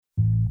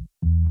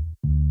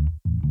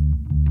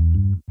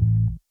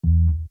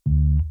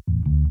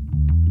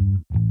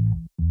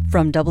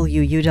From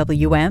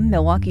WUWM,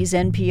 Milwaukee's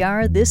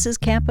NPR, this is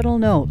Capitol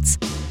Notes,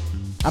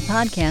 a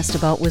podcast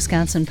about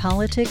Wisconsin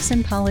politics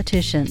and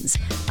politicians.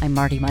 I'm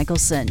Marty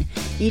Michelson.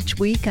 Each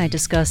week I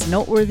discuss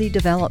noteworthy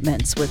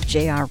developments with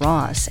J.R.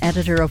 Ross,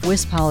 editor of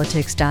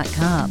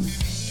WisPolitics.com.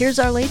 Here's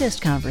our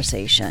latest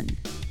conversation.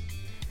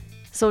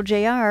 So,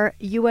 J.R.,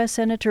 U.S.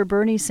 Senator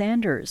Bernie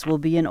Sanders will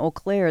be in Eau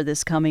Claire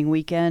this coming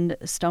weekend,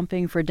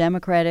 stumping for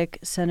Democratic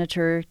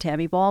Senator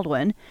Tammy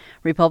Baldwin.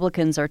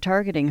 Republicans are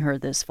targeting her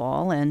this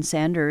fall, and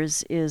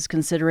Sanders is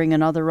considering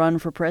another run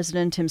for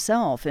president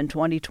himself in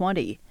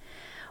 2020.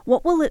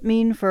 What will it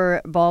mean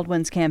for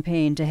Baldwin's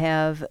campaign to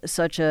have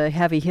such a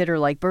heavy hitter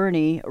like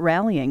Bernie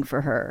rallying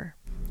for her?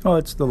 Well,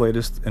 it's the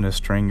latest in a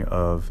string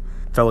of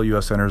fellow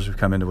U.S. senators who've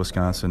come into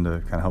Wisconsin to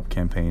kind of help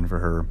campaign for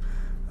her.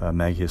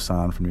 Maggie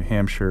Hassan from New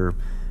Hampshire,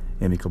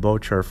 Amy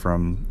Klobuchar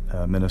from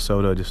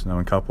Minnesota, just a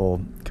known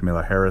couple,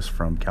 Kamala Harris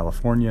from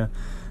California.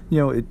 You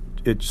know,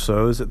 it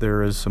shows that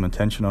there is some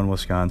attention on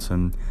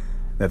Wisconsin,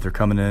 that they're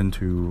coming in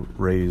to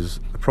raise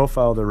the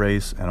profile of the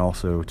race and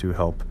also to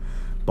help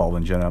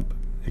Baldwin gen up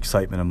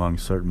excitement among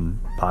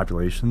certain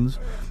populations.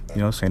 You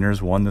know, Sanders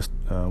won this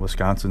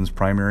Wisconsin's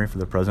primary for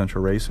the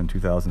presidential race in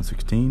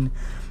 2016.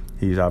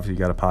 He's obviously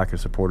got a pocket of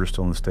supporters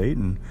still in the state,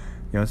 and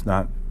you know, it's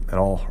not at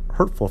all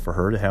hurtful for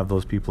her to have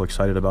those people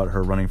excited about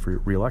her running for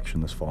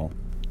re-election this fall.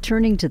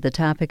 Turning to the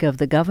topic of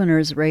the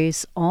governor's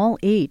race, all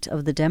 8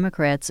 of the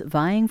Democrats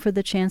vying for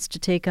the chance to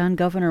take on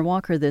Governor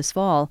Walker this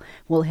fall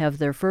will have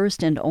their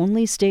first and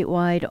only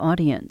statewide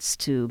audience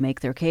to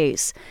make their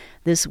case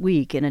this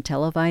week in a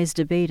televised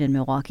debate in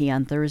Milwaukee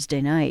on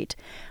Thursday night.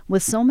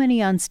 With so many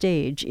on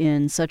stage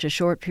in such a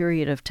short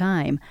period of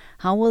time,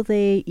 how will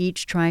they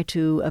each try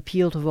to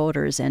appeal to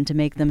voters and to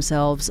make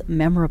themselves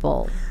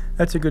memorable?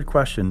 That's a good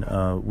question.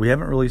 We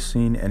haven't really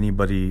seen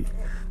anybody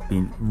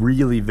being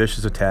really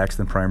vicious attacks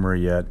in the primary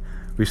yet.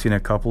 We've seen a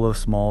couple of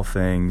small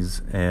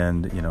things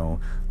and, you know,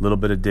 a little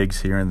bit of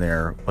digs here and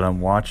there. What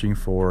I'm watching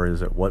for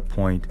is at what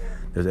point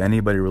does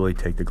anybody really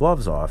take the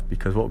gloves off?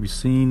 Because what we've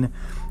seen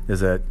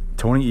is that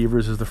Tony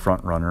Evers is the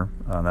front runner.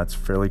 That's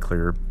fairly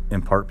clear,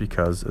 in part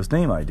because of his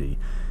name ID.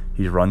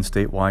 He's run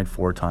statewide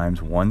 4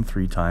 times, won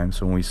 3 times.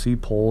 So when we see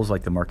polls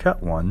like the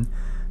Marquette one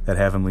that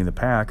have him lead the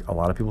pack, a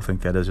lot of people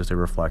think that is just a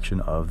reflection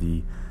of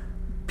the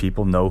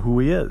people know who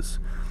he is.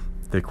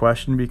 The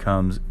question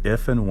becomes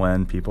if and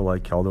when people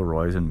like Kelda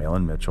Roys and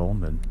Malin Mitchell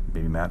and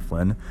maybe Matt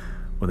Flynn,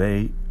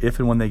 if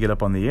and when they get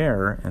up on the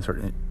air and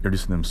start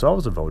introducing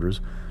themselves to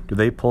voters, do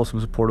they pull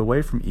some support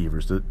away from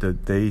Evers? Do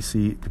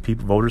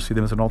voters see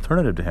them as an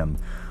alternative to him?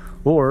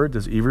 Or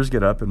does Evers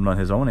get up and run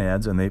his own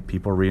ads and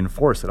people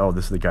reinforce that, oh,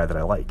 this is the guy that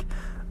I like?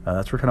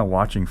 That's what we're kind of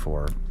watching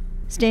for.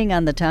 Staying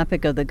on the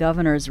topic of the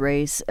governor's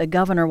race,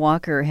 Governor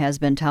Walker has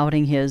been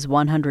touting his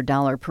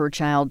 $100 per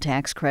child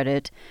tax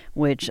credit,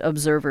 which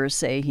observers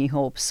say he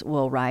hopes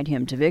will ride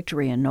him to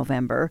victory in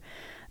November.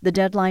 The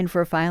deadline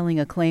for filing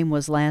a claim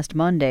was last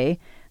Monday.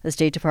 The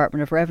State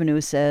Department of Revenue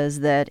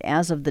says that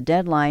as of the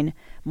deadline,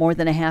 more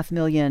than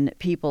 500,000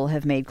 people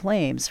have made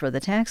claims for the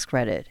tax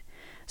credit.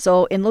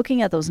 So in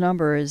looking at those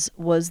numbers,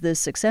 was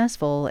this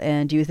successful,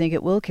 and do you think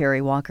it will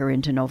carry Walker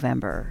into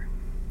November?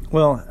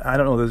 Well, I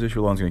don't know if this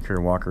issue alone is going to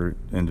carry Walker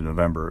into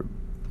November,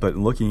 but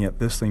looking at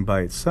this thing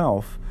by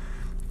itself,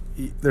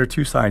 there are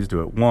 2 sides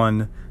to it.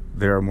 One,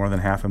 there are more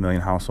than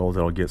 500,000 households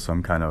that will get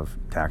some kind of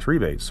tax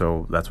rebate,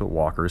 so that's what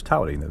Walker is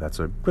touting. That's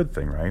a good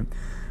thing, right?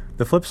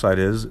 The flip side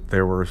is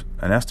there were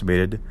an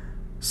estimated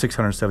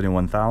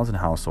 671,000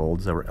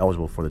 households that were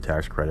eligible for the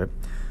tax credit.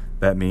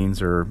 That means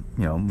there are,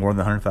 more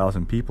than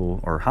 100,000 people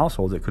or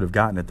households that could have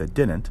gotten it that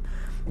didn't.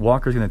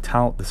 Walker's going to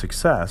tout the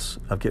success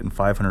of getting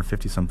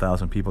 550-some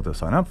thousand people to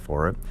sign up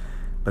for it.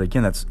 But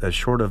again, that's as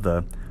short of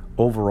the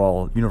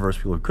overall universe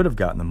of people who could have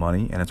gotten the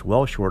money, and it's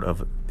well short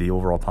of the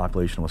overall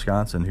population of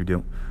Wisconsin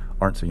who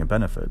aren't seeing a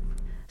benefit.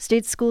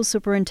 State School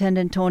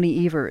Superintendent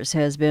Tony Evers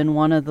has been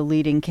one of the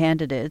leading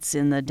candidates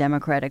in the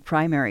Democratic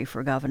primary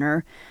for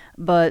governor,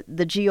 but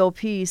the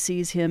GOP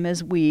sees him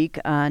as weak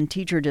on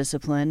teacher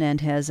discipline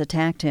and has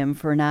attacked him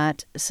for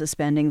not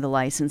suspending the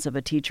license of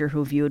a teacher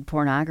who viewed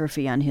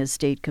pornography on his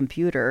state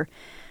computer.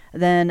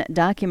 Then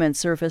documents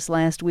surfaced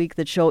last week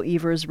that show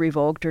Evers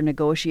revoked or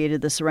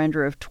negotiated the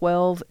surrender of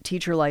 12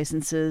 teacher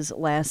licenses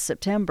last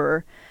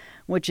September,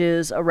 which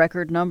is a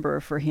record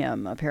number for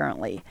him,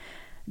 apparently.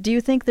 Do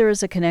you think there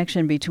is a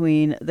connection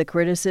between the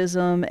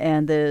criticism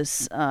and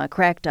this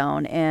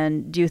crackdown,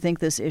 and do you think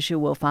this issue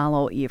will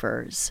follow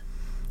Evers?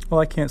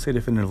 Well, I can't say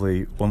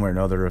definitively one way or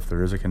another if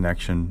there is a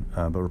connection,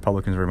 but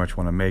Republicans very much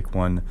want to make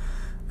one,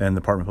 and the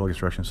Department of Public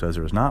Instruction says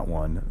there is not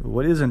one.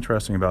 What is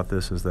interesting about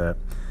this is that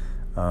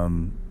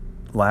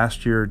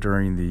last year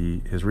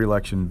during his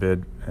re-election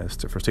bid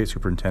for state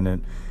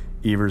superintendent,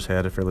 Evers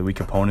had a fairly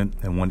weak opponent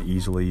and won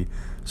easily,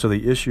 so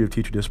the issue of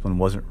teacher discipline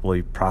wasn't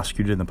really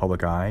prosecuted in the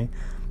public eye.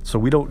 So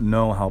we don't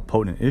know how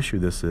potent an issue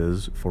this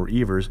is for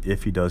Evers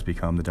if he does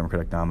become the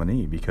Democratic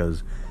nominee,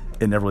 because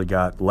it never really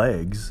got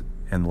legs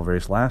in the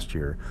race last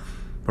year.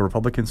 But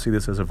Republicans see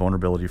this as a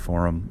vulnerability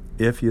for him.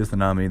 If he is the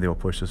nominee, they will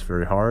push this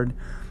very hard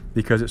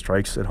because it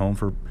strikes at home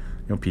for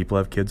people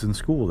have kids in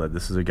school, that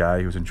this is a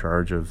guy who's in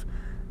charge of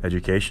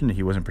education.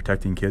 He wasn't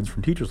protecting kids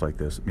from teachers like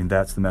this. I mean,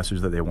 that's the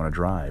message that they want to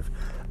drive.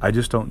 I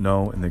just don't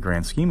know, in the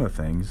grand scheme of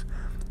things,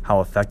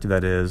 how effective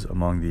that is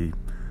among the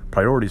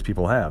priorities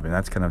people have, and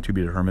that's kind of to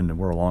be determined, and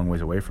we're a long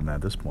ways away from that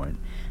at this point.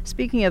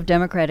 Speaking of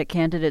Democratic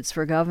candidates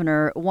for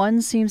governor,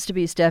 one seems to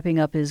be stepping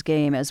up his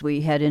game as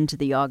we head into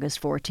the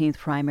August 14th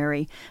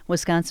primary.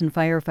 Wisconsin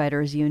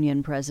Firefighters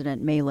Union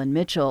President Malin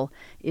Mitchell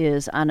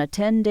is on a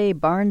 10-day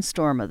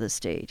barnstorm of the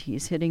state.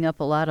 He's hitting up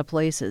a lot of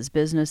places,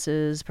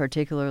 businesses,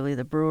 particularly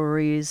the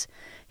breweries.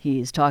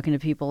 He's talking to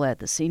people at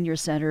the senior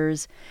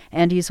centers,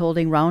 and he's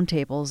holding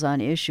roundtables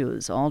on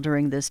issues, all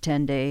during this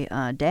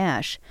 10-day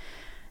dash.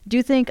 Do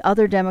you think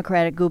other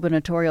Democratic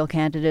gubernatorial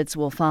candidates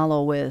will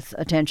follow with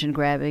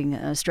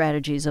attention-grabbing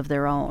strategies of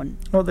their own?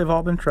 Well, they've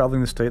all been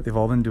traveling the state. They've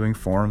all been doing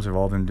forums. They've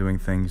all been doing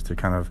things to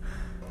kind of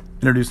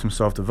introduce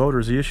themselves to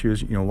voters. The issue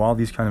is, while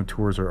these kind of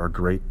tours are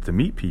great to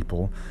meet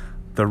people,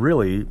 they're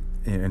really,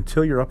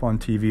 until you're up on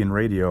TV and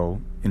radio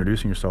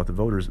introducing yourself to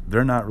voters,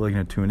 they're not really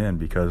going to tune in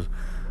because,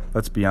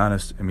 let's be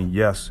honest,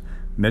 yes,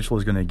 Mitchell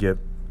is going to get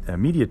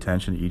media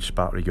attention each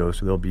spot he goes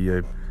to. There'll be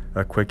a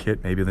quick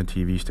hit maybe on the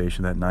TV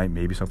station that night,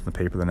 maybe something in the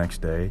paper the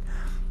next day.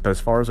 But as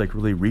far as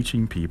really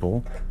reaching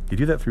people, you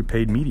do that through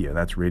paid media.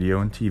 That's radio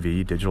and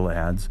TV, digital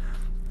ads.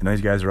 And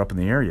these guys are up in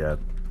the air yet.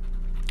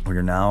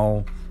 We're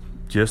now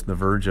just the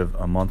verge of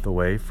a month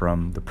away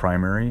from the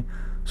primary.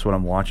 So what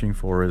I'm watching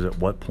for is at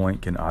what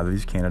point can either of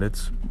these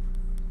candidates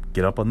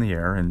get up on the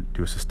air and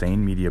do a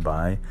sustained media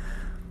buy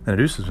and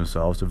introduce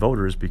themselves to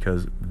voters,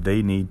 because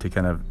they need to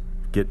kind of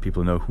get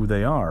people to know who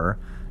they are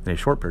in a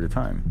short period of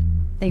time.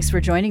 Thanks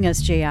for joining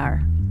us, JR.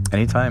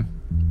 Anytime.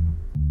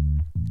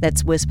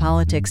 That's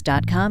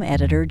WisPolitics.com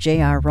editor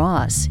J.R.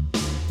 Ross.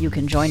 You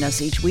can join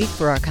us each week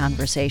for our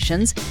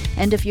conversations,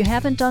 and if you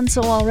haven't done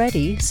so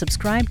already,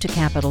 subscribe to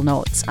Capital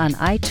Notes on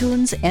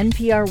iTunes,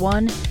 NPR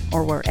One,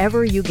 or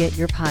wherever you get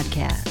your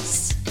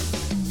podcasts.